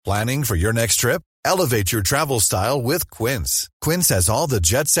Planning for your next trip? Elevate your travel style with Quince. Quince has all the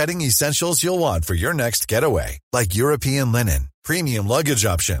jet-setting essentials you'll want for your next getaway, like European linen, premium luggage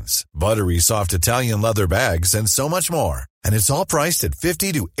options, buttery soft Italian leather bags, and so much more. And it's all priced at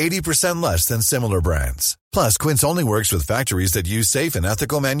 50 to 80% less than similar brands. Plus, Quince only works with factories that use safe and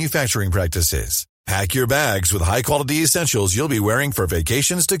ethical manufacturing practices. Pack your bags with high-quality essentials you'll be wearing for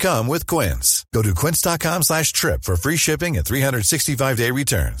vacations to come with Quince. Go to quince.com/trip for free shipping and 365-day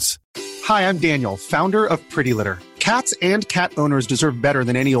returns. Hi, I'm Daniel, founder of Pretty Litter. Cats and cat owners deserve better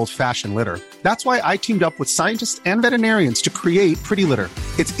than any old-fashioned litter. That's why I teamed up with scientists and veterinarians to create Pretty Litter.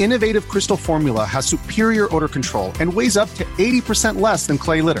 Its innovative crystal formula has superior odor control and weighs up to 80% less than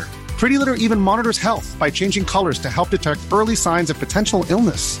clay litter. Pretty Litter even monitors health by changing colors to help detect early signs of potential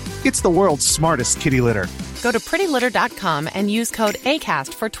illness. It's the world's smartest kitty litter. Go to prettylitter.com and use code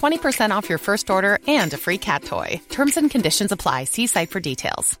ACAST for 20% off your first order and a free cat toy. Terms and conditions apply. See site for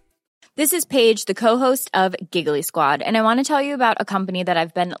details. This is Paige, the co-host of Giggly Squad, and I want to tell you about a company that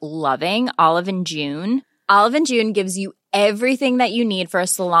I've been loving, Olive & June. Olive & June gives you everything that you need for a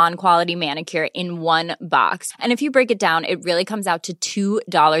salon-quality manicure in one box. And if you break it down, it really comes out to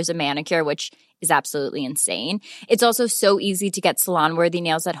 $2 a manicure, which is absolutely insane. It's also so easy to get salon-worthy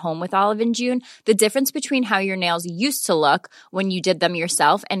nails at home with Olive & June. The difference between how your nails used to look when you did them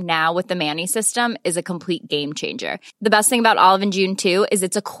yourself and now with the Mani system is a complete game changer. The best thing about Olive & June, too, is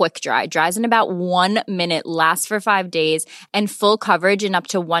it's a quick dry. Dries in about 1 minute, lasts for 5 days, and full coverage in up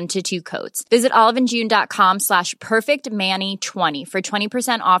to 1 to 2 coats. Visit oliveandjune.com/perfectmani20 for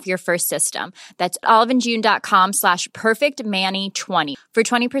 20% off your first system. That's oliveandjune.com/perfectmani20 for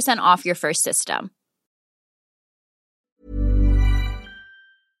 20% off your first system.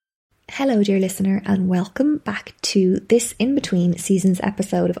 Hello, dear listener, and welcome back to this in-between seasons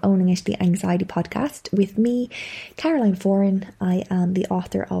episode of Owning It, the Anxiety Podcast with me, Caroline Foran. I am the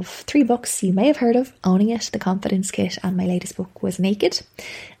author of 3 books you may have heard of: Owning It, The Confidence Kit, and my latest book was Naked,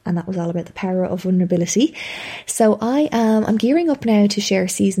 and that was all about the power of vulnerability. So I'm gearing up now to share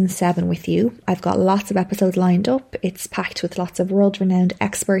season 7 with you. I've got lots of episodes lined up. It's packed with lots of world-renowned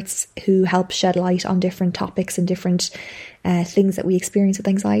experts who help shed light on different topics and different things that we experience with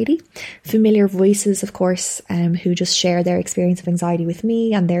anxiety. Familiar voices, of course, who just share their experience of anxiety with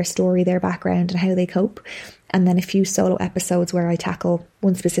me and their story, their background and how they cope. And then a few solo episodes where I tackle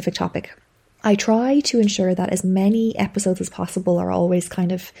one specific topic. I try to ensure that as many episodes as possible are always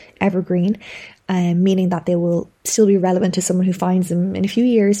kind of evergreen, meaning that they will still be relevant to someone who finds them in a few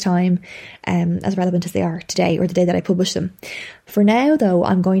years' time, as relevant as they are today or the day that I publish them. For now, though,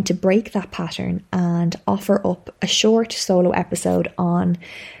 I'm going to break that pattern and offer up a short solo episode on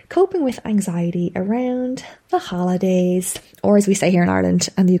coping with anxiety around the holidays, or as we say here in Ireland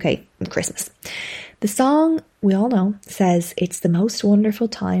and the UK, Christmas. The song, we all know, says it's the most wonderful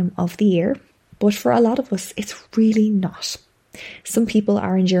time of the year, but for a lot of us, it's really not. Some people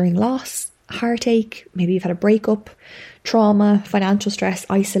are enduring loss, heartache, maybe you've had a breakup, trauma, financial stress,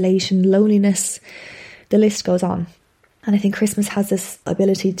 isolation, loneliness. The list goes on. And I think Christmas has this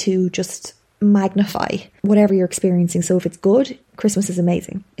ability to just magnify whatever you're experiencing. So if it's good, Christmas is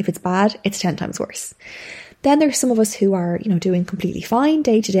amazing. If it's bad, it's 10 times worse. Then there's some of us who are, doing completely fine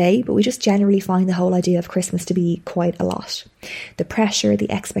day to day, but we just generally find the whole idea of Christmas to be quite a lot. The pressure,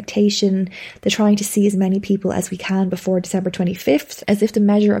 the expectation, the trying to see as many people as we can before December 25th, as if the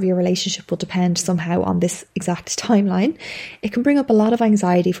measure of your relationship will depend somehow on this exact timeline. It can bring up a lot of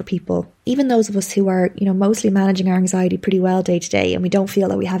anxiety for people, even those of us who are, mostly managing our anxiety pretty well day to day, and we don't feel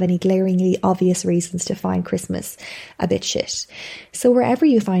that we have any glaringly obvious reasons to find Christmas a bit shit. So wherever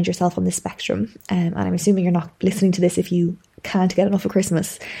you find yourself on this spectrum, and I'm assuming you're not listening to this if you can't get enough of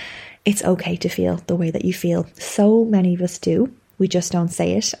Christmas, it's okay to feel the way that you feel. So many of us do. We just don't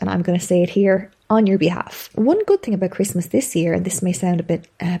say it, and I'm going to say it here on your behalf. One good thing about Christmas this year, and this may sound a bit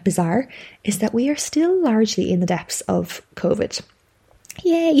bizarre, is that we are still largely in the depths of COVID.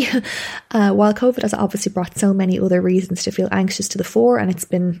 Yay! While COVID has obviously brought so many other reasons to feel anxious to the fore, and it's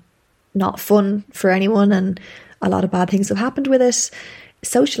been not fun for anyone, and a lot of bad things have happened with it,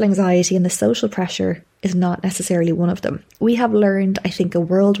 social anxiety and the social pressure is not necessarily one of them. We have learned, I think, a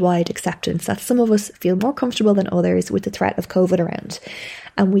worldwide acceptance that some of us feel more comfortable than others with the threat of COVID around.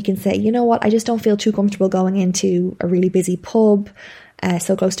 And we can say, you know what, I just don't feel too comfortable going into a really busy pub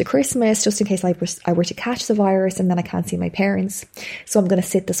so close to Christmas, just in case I were to catch the virus and then I can't see my parents. So I'm going to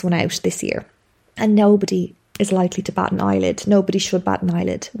sit this one out this year. And nobody is likely to bat an eyelid. Nobody should bat an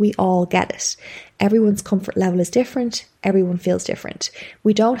eyelid. We all get it. Everyone's comfort level is different. Everyone feels different.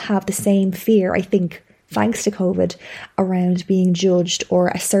 We don't have the same fear, I think, thanks to COVID, around being judged or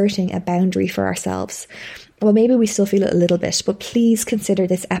asserting a boundary for ourselves. well, maybe we still feel it a little bit, but please consider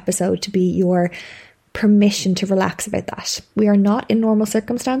this episode to be your permission to relax about that. We are not in normal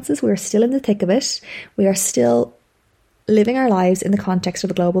circumstances. We are still in the thick of it. We are still living our lives in the context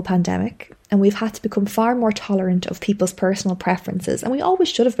of a global pandemic, and we've had to become far more tolerant of people's personal preferences, and we always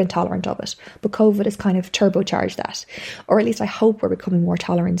should have been tolerant of it, but COVID has kind of turbocharged that. Or at least I hope we're becoming more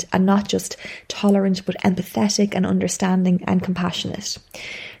tolerant, and not just tolerant but empathetic and understanding and compassionate.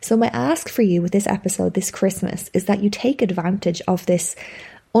 So my ask for you with this episode this Christmas is that you take advantage of this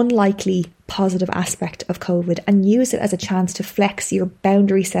unlikely positive aspect of COVID and use it as a chance to flex your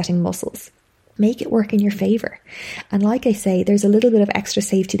boundary setting muscles. Make it work in your favour. And like I say, there's a little bit of extra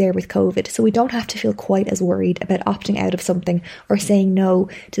safety there with COVID, so we don't have to feel quite as worried about opting out of something or saying no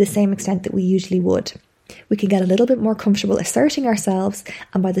to the same extent that we usually would. We can get a little bit more comfortable asserting ourselves,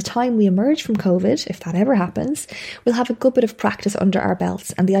 and by the time we emerge from COVID, if that ever happens, we'll have a good bit of practice under our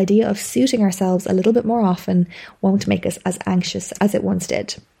belts, and the idea of suiting ourselves a little bit more often won't make us as anxious as it once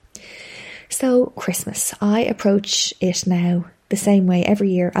did. So Christmas, I approach it now the same way every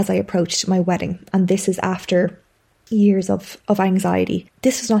year as I approached my wedding, and this is after years of anxiety.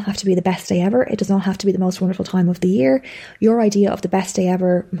 This does not have to be the best day ever. It does not have to be the most wonderful time of the year. Your idea of the best day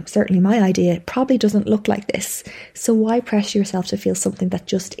ever, certainly my idea, probably doesn't look like this. So why pressure yourself to feel something that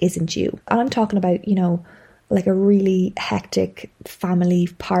just isn't you? And I'm talking about, like a really hectic family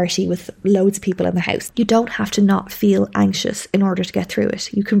party with loads of people in the house. You don't have to not feel anxious in order to get through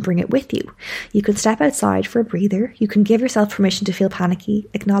it. You can bring it with you. You can step outside for a breather. You can give yourself permission to feel panicky,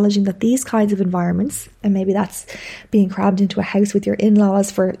 acknowledging that these kinds of environments, and maybe that's being crammed into a house with your in-laws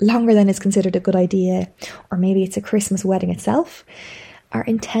for longer than is considered a good idea, or maybe it's a Christmas wedding itself, are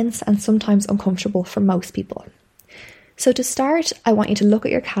intense and sometimes uncomfortable for most people. So to start, I want you to look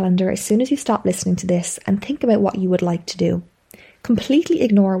at your calendar as soon as you stop listening to this and think about what you would like to do. Completely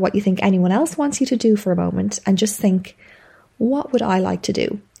ignore what you think anyone else wants you to do for a moment and just think, what would I like to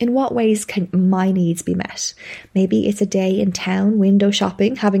do? In what ways can my needs be met? Maybe it's a day in town, window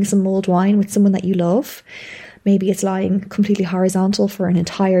shopping, having some mulled wine with someone that you love. Maybe it's lying completely horizontal for an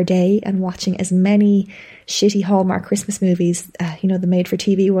entire day and watching as many shitty Hallmark Christmas movies, the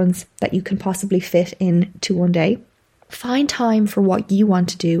made-for-TV ones, that you can possibly fit into one day. Find time for what you want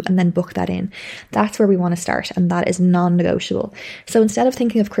to do and then book that in. That's where we want to start, and that is non-negotiable. So instead of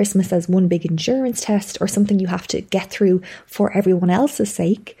thinking of Christmas as one big endurance test or something you have to get through for everyone else's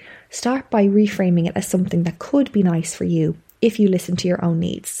sake, start by reframing it as something that could be nice for you if you listen to your own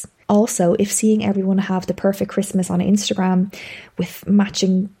needs. Also, if seeing everyone have the perfect Christmas on Instagram with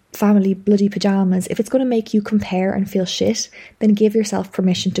matching family bloody pajamas, if it's going to make you compare and feel shit, then give yourself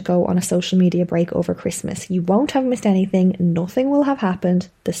permission to go on a social media break over Christmas. You won't have missed anything, nothing will have happened,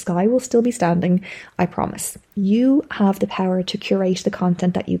 the sky will still be standing, I promise. You have the power to curate the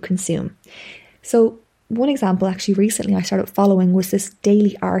content that you consume. So one example actually recently I started following was this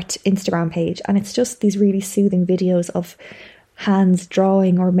daily art Instagram page, and it's just these really soothing videos of hands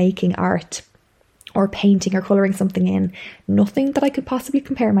drawing or making art, or painting or colouring something in. Nothing that I could possibly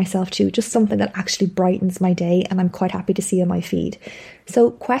compare myself to, just something that actually brightens my day and I'm quite happy to see on my feed. So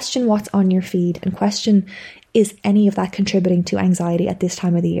question what's on your feed and question, is any of that contributing to anxiety at this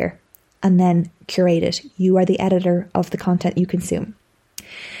time of the year? And then curate it. You are the editor of the content you consume.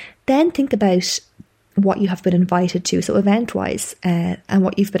 Then think about what you have been invited to, so event-wise, and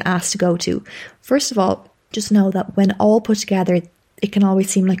what you've been asked to go to. First of all, just know that when all put together, it can always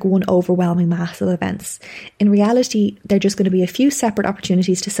seem like one overwhelming mass of events. In reality, they're just going to be a few separate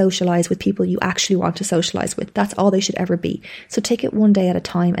opportunities to socialise with people you actually want to socialise with. That's all they should ever be. So take it one day at a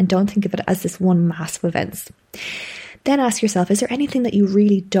time and don't think of it as this one mass of events. Then ask yourself, is there anything that you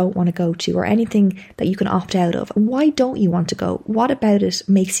really don't want to go to, or anything that you can opt out of? And why don't you want to go? What about it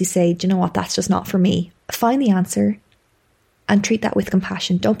makes you say, do you know what, that's just not for me? Find the answer and treat that with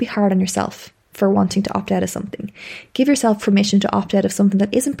compassion. Don't be hard on yourself for wanting to opt out of something. Give yourself permission to opt out of something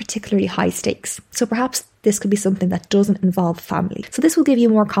that isn't particularly high stakes. So perhaps this could be something that doesn't involve family. So this will give you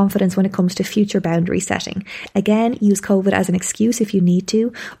more confidence when it comes to future boundary setting. Again, use COVID as an excuse if you need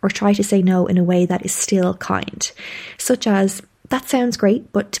to, or try to say no in a way that is still kind. Such as, that sounds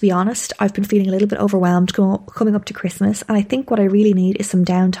great, but to be honest, I've been feeling a little bit overwhelmed coming up to Christmas, and I think what I really need is some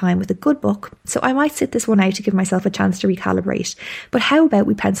downtime with a good book, so I might sit this one out to give myself a chance to recalibrate. But how about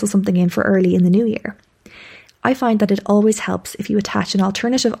we pencil something in for early in the new year? I find that it always helps if you attach an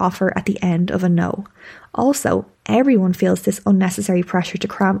alternative offer at the end of a no. Also, everyone feels this unnecessary pressure to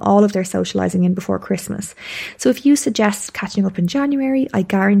cram all of their socialising in before Christmas. So if you suggest catching up in January, I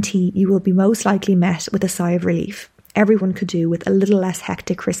guarantee you will be most likely met with a sigh of relief. Everyone could do with a little less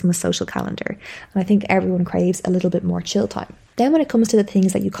hectic Christmas social calendar, and I think everyone craves a little bit more chill time. Then when it comes to the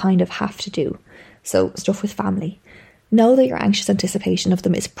things that you kind of have to do, So stuff with family. Know that your anxious anticipation of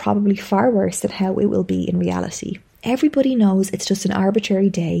them is probably far worse than how it will be in reality. Everybody knows it's just an arbitrary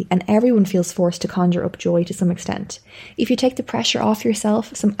day and everyone feels forced to conjure up joy to some extent. If you take the pressure off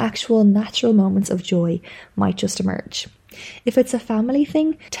yourself, some actual natural moments of joy might just emerge. If it's a family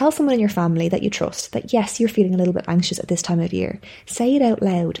thing, tell someone in your family that you trust that yes, you're feeling a little bit anxious at this time of year. Say it out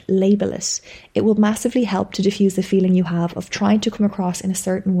loud, label it. It will massively help to diffuse the feeling you have of trying to come across in a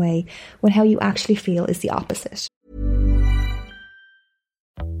certain way when how you actually feel is the opposite.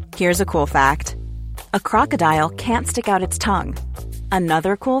 Here's a cool fact. A crocodile can't stick out its tongue.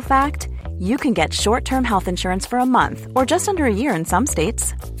 Another cool fact, you can get short-term health insurance for a month or just under a year in some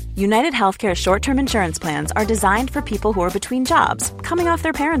states. United Healthcare short-term insurance plans are designed for people who are between jobs, coming off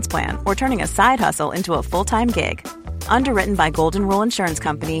their parents' plan, or turning a side hustle into a full-time gig. Underwritten by Golden Rule Insurance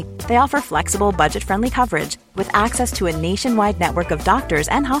Company, they offer flexible, budget-friendly coverage with access to a nationwide network of doctors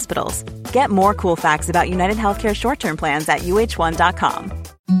and hospitals. Get more cool facts about United Healthcare short-term plans at uh1.com.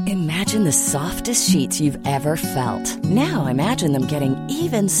 Imagine the softest sheets you've ever felt. Now imagine them getting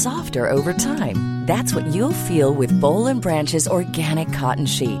even softer over time. That's what you'll feel with Boll & Branch's organic cotton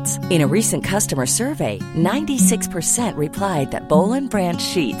sheets. In a recent customer survey, 96% replied that Boll & Branch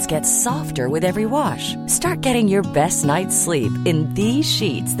sheets get softer with every wash. Start getting your best night's sleep in these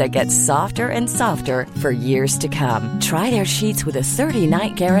sheets that get softer and softer for years to come. Try their sheets with a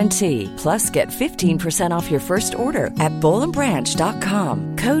 30-night guarantee. Plus, get 15% off your first order at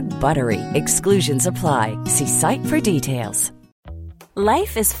bollandbranch.com. Code BUTTERY. Exclusions apply. See site for details.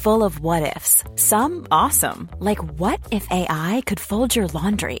 Life is full of what-ifs. Some awesome, like what if AI could fold your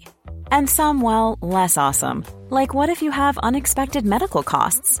laundry? And some, well, less awesome, like what if you have unexpected medical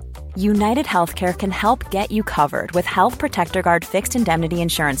costs? United Healthcare can help get you covered with Health Protector Guard fixed indemnity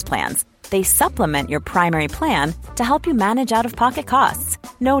insurance plans. They supplement your primary plan to help you manage out-of-pocket costs.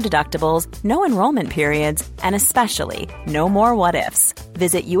 No deductibles, no enrollment periods, and especially no more what-ifs.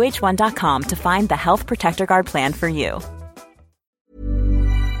 Visit uh1.com to find the Health Protector Guard plan for you.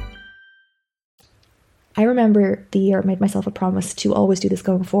 I remember the year I made myself a promise to always do this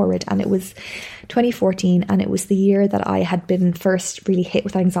going forward, and it was 2014, and it was the year that I had been first really hit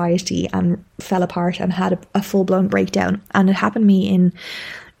with anxiety and fell apart and had a full-blown breakdown. And it happened to me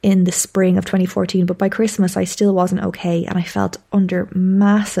in the spring of 2014, but by Christmas I still wasn't okay, and I felt under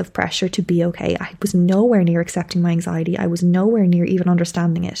massive pressure to be okay. I was nowhere near accepting my anxiety. I was nowhere near even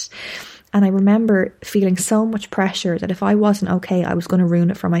understanding it. And I remember feeling so much pressure that if I wasn't okay, I was going to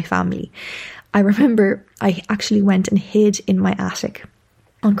ruin it for my family. I remember I actually went and hid in my attic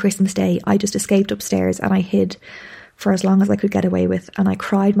on Christmas Day. I just escaped upstairs and I hid for as long as I could get away with. And I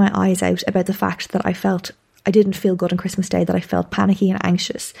cried my eyes out about the fact that I didn't feel good on Christmas Day, that I felt panicky and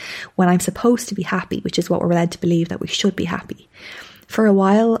anxious when I'm supposed to be happy, which is what we're led to believe, that we should be happy. For a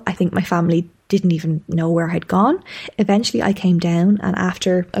while, I think my family didn't even know where I'd gone. Eventually I came down, and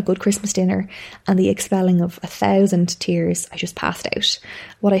after a good Christmas dinner and the expelling of 1,000 tears, I just passed out.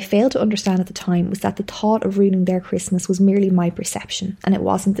 What I failed to understand at the time was that the thought of ruining their Christmas was merely my perception, and it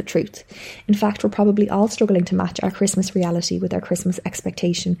wasn't the truth. In fact, we're probably all struggling to match our Christmas reality with our Christmas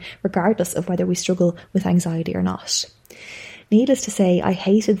expectation, regardless of whether we struggle with anxiety or not. Needless to say, I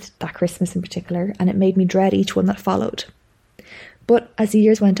hated that Christmas in particular, and it made me dread each one that followed. But as the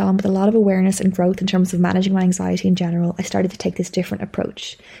years went on, with a lot of awareness and growth in terms of managing my anxiety in general, I started to take this different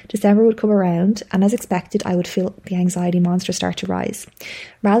approach. December would come around, and as expected, I would feel the anxiety monster start to rise.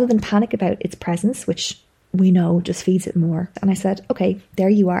 Rather than panic about its presence, which we know just feeds it more, and I said, okay, there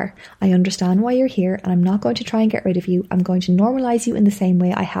you are. I understand why you're here, and I'm not going to try and get rid of you. I'm going to normalize you in the same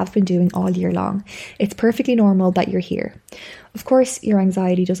way I have been doing all year long. It's perfectly normal that you're here. Of course, your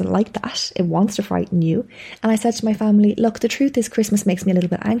anxiety doesn't like that. It wants to frighten you. And I said to my family, look, the truth is Christmas makes me a little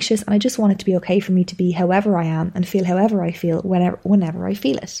bit anxious, and I just want it to be okay for me to be however I am and feel however I feel whenever I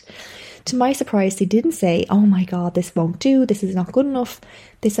feel it. To my surprise, they didn't say, oh my God, this won't do, this is not good enough.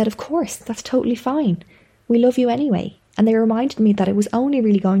 They said, of course, that's totally fine. We love you anyway. And they reminded me that it was only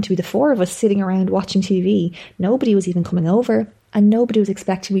really going to be the four of us sitting around watching TV. Nobody was even coming over, and nobody was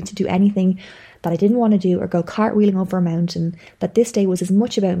expecting me to do anything that I didn't want to do or go cartwheeling over a mountain, that this day was as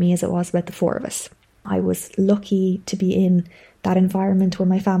much about me as it was about the four of us. I was lucky to be in that environment where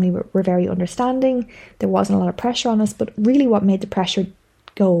my family were very understanding. There wasn't a lot of pressure on us, but really what made the pressure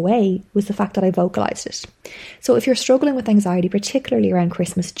go away was the fact that I vocalized it. So if you're struggling with anxiety, particularly around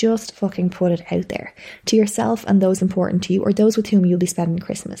Christmas, just fucking put it out there to yourself and those important to you, or those with whom you'll be spending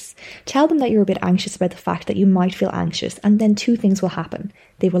Christmas. Tell them that you're a bit anxious about the fact that you might feel anxious, and then two things will happen.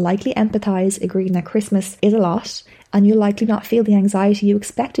 They will likely empathise, agreeing that Christmas is a lot, and you'll likely not feel the anxiety you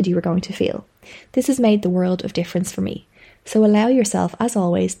expected you were going to feel. This has made the world of difference for me. So allow yourself, as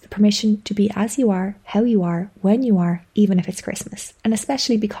always, the permission to be as you are, how you are, when you are, even if it's Christmas. And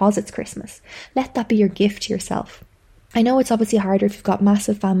especially because it's Christmas. Let that be your gift to yourself. I know it's obviously harder if you've got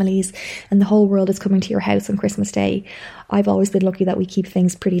massive families and the whole world is coming to your house on Christmas Day. I've always been lucky that we keep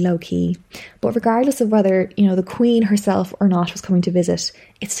things pretty low key. But regardless of whether, the Queen herself or not was coming to visit,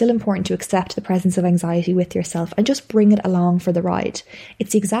 it's still important to accept the presence of anxiety with yourself and just bring it along for the ride.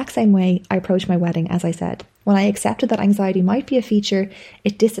 It's the exact same way I approached my wedding, as I said. When I accepted that anxiety might be a feature,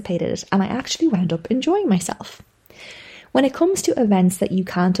 it dissipated it and I actually wound up enjoying myself. When it comes to events that you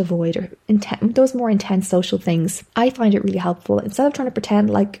can't avoid or those more intense social things, I find it really helpful. Instead of trying to pretend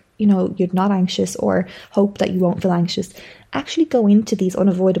like, you're not anxious or hope that you won't feel anxious, actually go into these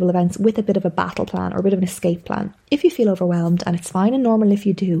unavoidable events with a bit of a battle plan or a bit of an escape plan. If you feel overwhelmed, and it's fine and normal if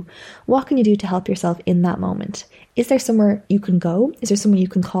you do, what can you do to help yourself in that moment? Is there somewhere you can go? Is there someone you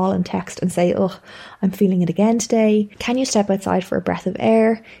can call and text and say, I'm feeling it again today? Can you step outside for a breath of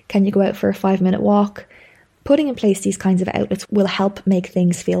air? Can you go out for a 5-minute walk? Putting in place these kinds of outlets will help make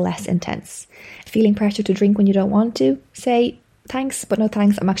things feel less intense. Feeling pressure to drink when you don't want to? Say, thanks, but no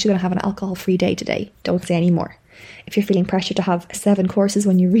thanks. I'm actually going to have an alcohol-free day today. Don't say any more. If you're feeling pressure to have 7 courses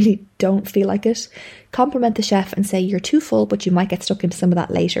when you really don't feel like it, compliment the chef and say you're too full, but you might get stuck into some of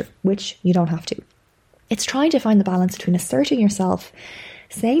that later, which you don't have to. It's trying to find the balance between asserting yourself,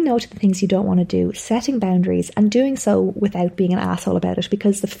 saying no to the things you don't want to do, setting boundaries, and doing so without being an asshole about it,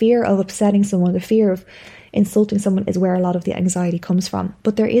 because the fear of upsetting someone, the fear of insulting someone is where a lot of the anxiety comes from.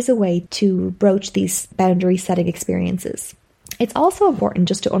 But there is a way to broach these boundary setting experiences. It's also important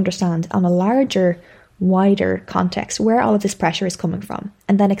just to understand on a larger, wider context where all of this pressure is coming from,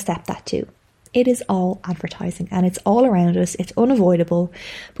 and then accept that too. It is all advertising and it's all around us. It's unavoidable,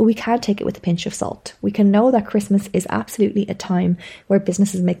 but we can't take it with a pinch of salt. We can know that Christmas is absolutely a time where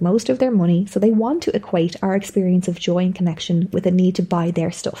businesses make most of their money, so they want to equate our experience of joy and connection with a need to buy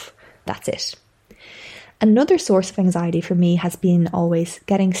their stuff. That's it. Another source of anxiety for me has been always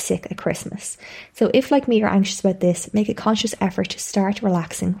getting sick at Christmas. So if, like me, you're anxious about this, make a conscious effort to start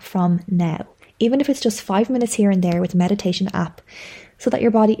relaxing from now. Even if it's just 5 minutes here and there with a meditation app, so that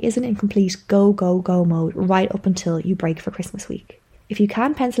your body isn't in complete go, go, go mode right up until you break for Christmas week. If you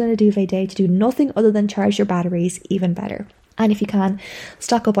can pencil in a duvet day to do nothing other than charge your batteries, even better. And if you can,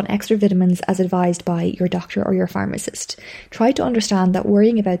 stock up on extra vitamins as advised by your doctor or your pharmacist. Try to understand that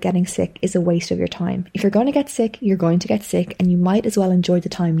worrying about getting sick is a waste of your time. If you're going to get sick, you're going to get sick, and you might as well enjoy the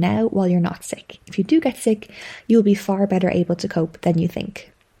time now while you're not sick. If you do get sick, you'll be far better able to cope than you think.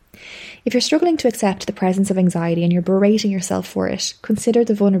 If you're struggling to accept the presence of anxiety and you're berating yourself for it, consider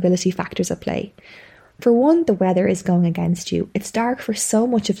the vulnerability factors at play. For one, the weather is going against you. It's dark for so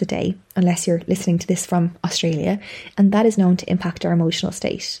much of the day, unless you're listening to this from Australia, and that is known to impact our emotional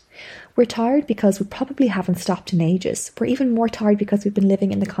state. We're tired because we probably haven't stopped in ages. We're even more tired because we've been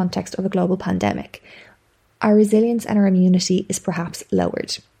living in the context of a global pandemic. Our resilience and our immunity is perhaps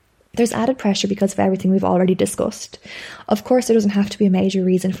lowered. There's added pressure because of everything we've already discussed. Of course, there doesn't have to be a major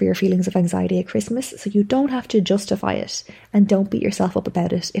reason for your feelings of anxiety at Christmas, so you don't have to justify it, and don't beat yourself up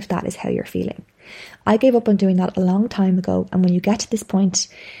about it if that is how you're feeling. I gave up on doing that a long time ago, and when you get to this point,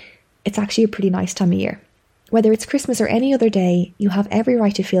 it's actually a pretty nice time of year. Whether it's Christmas or any other day, you have every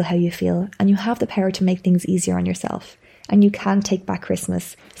right to feel how you feel, and you have the power to make things easier on yourself. And you can take back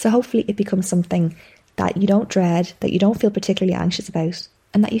Christmas, so hopefully it becomes something that you don't dread, that you don't feel particularly anxious about,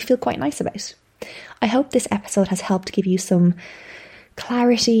 and that you feel quite nice about. I hope this episode has helped give you some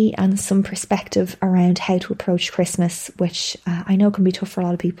clarity and some perspective around how to approach Christmas, which I know can be tough for a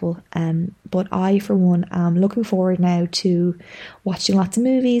lot of people, but I, for one, am looking forward now to watching lots of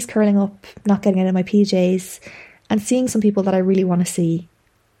movies, curling up, not getting out of my PJs, and seeing some people that I really want to see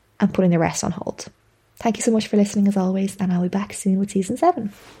and putting the rest on hold. Thank you so much for listening as always, and I'll be back soon with season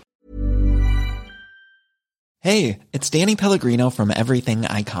 7. Hey, it's Danny Pellegrino from Everything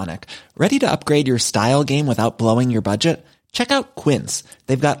Iconic. Ready to upgrade your style game without blowing your budget? Check out Quince.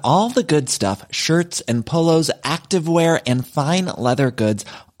 They've got all the good stuff, shirts and polos, activewear, and fine leather goods,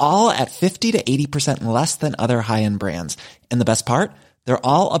 all at 50 to 80% less than other high-end brands. And the best part? They're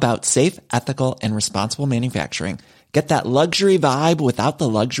all about safe, ethical, and responsible manufacturing. Get that luxury vibe without the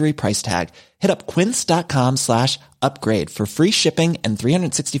luxury price tag. Hit up quince.com/upgrade for free shipping and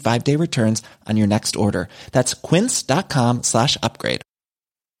 365-day returns on your next order. That's quince.com/upgrade.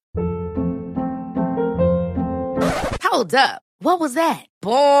 Hold up. What was that?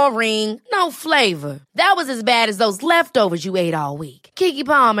 Boring. No flavor. That was as bad as those leftovers you ate all week. Keke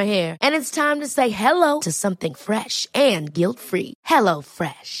Palmer here, and it's time to say hello to something fresh and guilt-free. Hello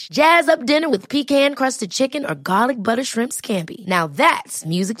Fresh. Jazz up dinner with pecan-crusted chicken or garlic butter shrimp scampi. Now that's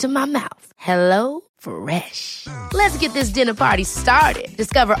music to my mouth. Hello Fresh. Let's get this dinner party started.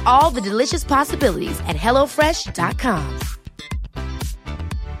 Discover all the delicious possibilities at HelloFresh.com.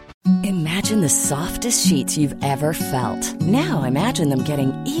 Imagine the softest sheets you've ever felt. Now imagine them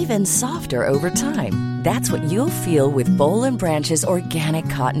getting even softer over time. That's what you'll feel with Boll & Branch's organic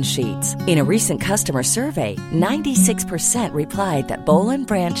cotton sheets. In a recent customer survey, 96% replied that Boll &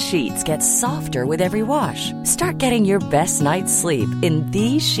 Branch sheets get softer with every wash. Start getting your best night's sleep in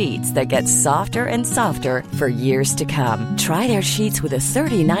these sheets that get softer and softer for years to come. Try their sheets with a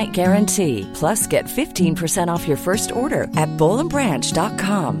 30-night guarantee. Plus, get 15% off your first order at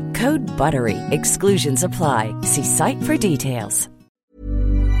bollandbranch.com. Code BUTTERY. Exclusions apply. See site for details.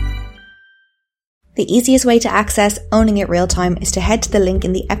 The easiest way to access Owning It Real Time is to head to the link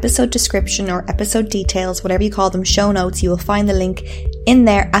in the episode description or episode details, whatever you call them, show notes. You will find the link in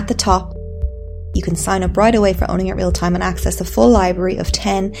there at the top. You can sign up right away for Owning It Real Time and access a full library of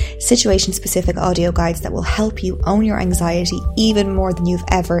 10 situation-specific audio guides that will help you own your anxiety even more than you've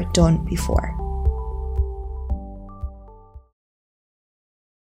ever done before.